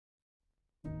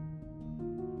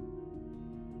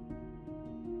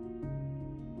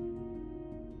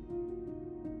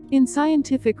In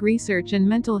scientific research and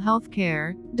mental health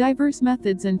care, diverse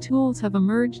methods and tools have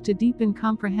emerged to deepen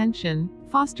comprehension,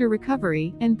 foster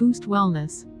recovery, and boost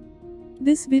wellness.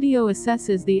 This video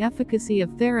assesses the efficacy of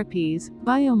therapies,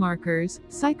 biomarkers,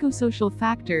 psychosocial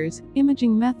factors,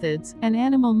 imaging methods, and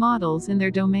animal models in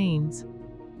their domains.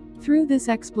 Through this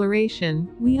exploration,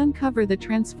 we uncover the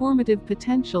transformative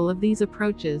potential of these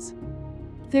approaches.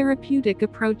 Therapeutic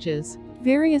approaches.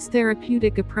 Various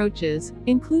therapeutic approaches,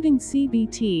 including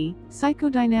CBT,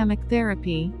 psychodynamic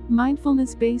therapy,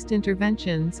 mindfulness-based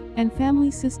interventions, and family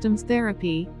systems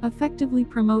therapy, effectively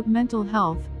promote mental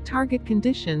health, target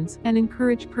conditions, and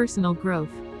encourage personal growth.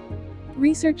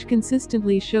 Research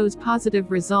consistently shows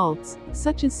positive results,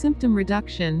 such as symptom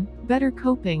reduction, better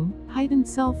coping, heightened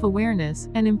self-awareness,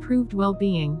 and improved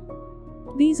well-being.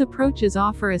 These approaches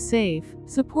offer a safe,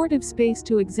 supportive space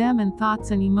to examine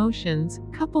thoughts and emotions,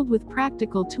 coupled with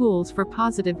practical tools for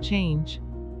positive change.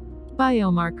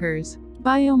 Biomarkers.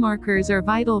 Biomarkers are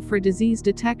vital for disease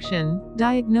detection,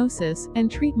 diagnosis,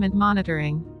 and treatment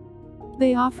monitoring.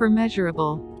 They offer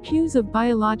measurable cues of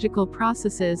biological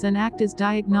processes and act as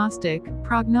diagnostic,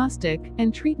 prognostic,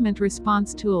 and treatment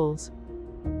response tools.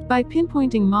 By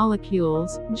pinpointing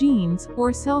molecules, genes,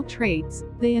 or cell traits,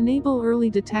 they enable early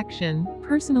detection,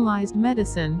 personalized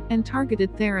medicine, and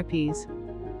targeted therapies.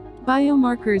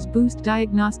 Biomarkers boost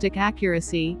diagnostic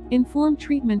accuracy, inform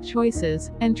treatment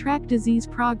choices, and track disease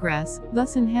progress,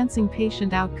 thus enhancing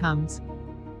patient outcomes.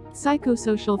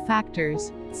 Psychosocial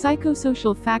factors.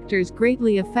 Psychosocial factors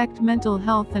greatly affect mental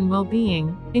health and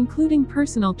well-being, including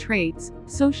personal traits,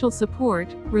 social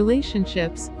support,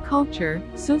 relationships, culture,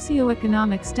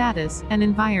 socioeconomic status, and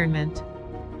environment.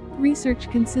 Research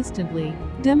consistently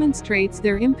demonstrates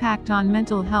their impact on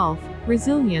mental health,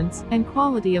 resilience, and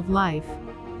quality of life.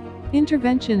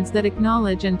 Interventions that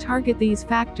acknowledge and target these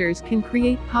factors can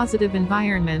create positive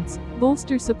environments,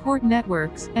 bolster support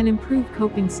networks, and improve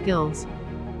coping skills.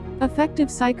 Effective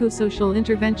psychosocial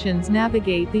interventions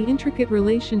navigate the intricate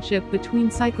relationship between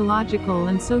psychological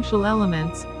and social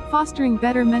elements, fostering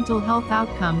better mental health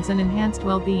outcomes and enhanced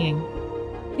well-being.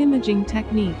 Imaging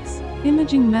techniques.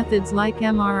 Imaging methods like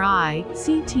MRI,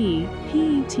 CT,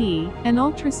 PET, and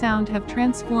ultrasound have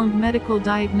transformed medical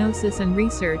diagnosis and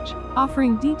research,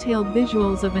 offering detailed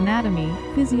visuals of anatomy,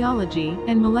 physiology,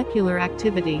 and molecular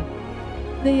activity.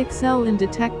 They excel in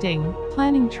detecting,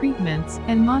 planning treatments,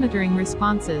 and monitoring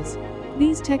responses.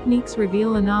 These techniques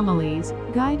reveal anomalies,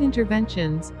 guide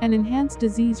interventions, and enhance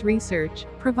disease research,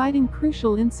 providing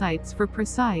crucial insights for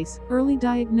precise, early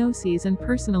diagnoses and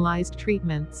personalized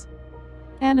treatments.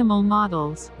 Animal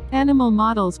models. Animal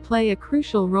models play a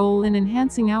crucial role in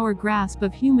enhancing our grasp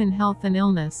of human health and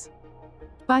illness.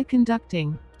 By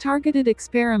conducting targeted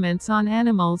experiments on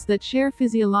animals that share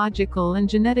physiological and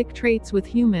genetic traits with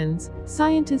humans,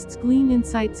 scientists glean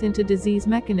insights into disease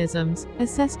mechanisms,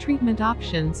 assess treatment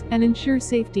options, and ensure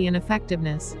safety and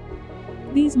effectiveness.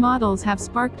 These models have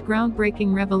sparked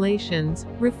groundbreaking revelations,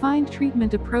 refined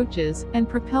treatment approaches, and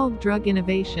propelled drug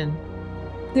innovation.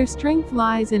 Their strength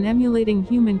lies in emulating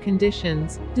human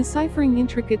conditions, deciphering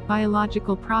intricate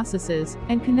biological processes,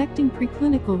 and connecting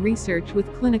preclinical research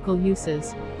with clinical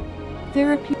uses.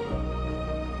 Therapeutic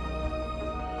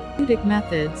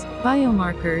methods,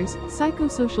 biomarkers,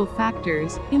 psychosocial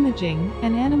factors, imaging,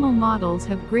 and animal models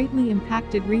have greatly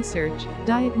impacted research,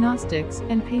 diagnostics,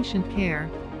 and patient care.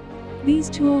 These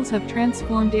tools have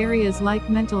transformed areas like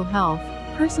mental health,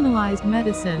 personalized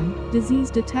medicine, disease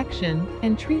detection,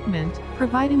 and treatment,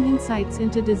 providing insights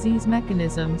into disease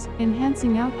mechanisms,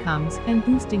 enhancing outcomes, and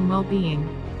boosting well-being.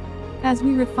 As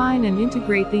we refine and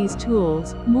integrate these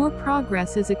tools, more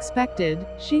progress is expected,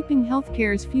 shaping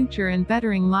healthcare's future and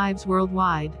bettering lives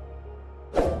worldwide.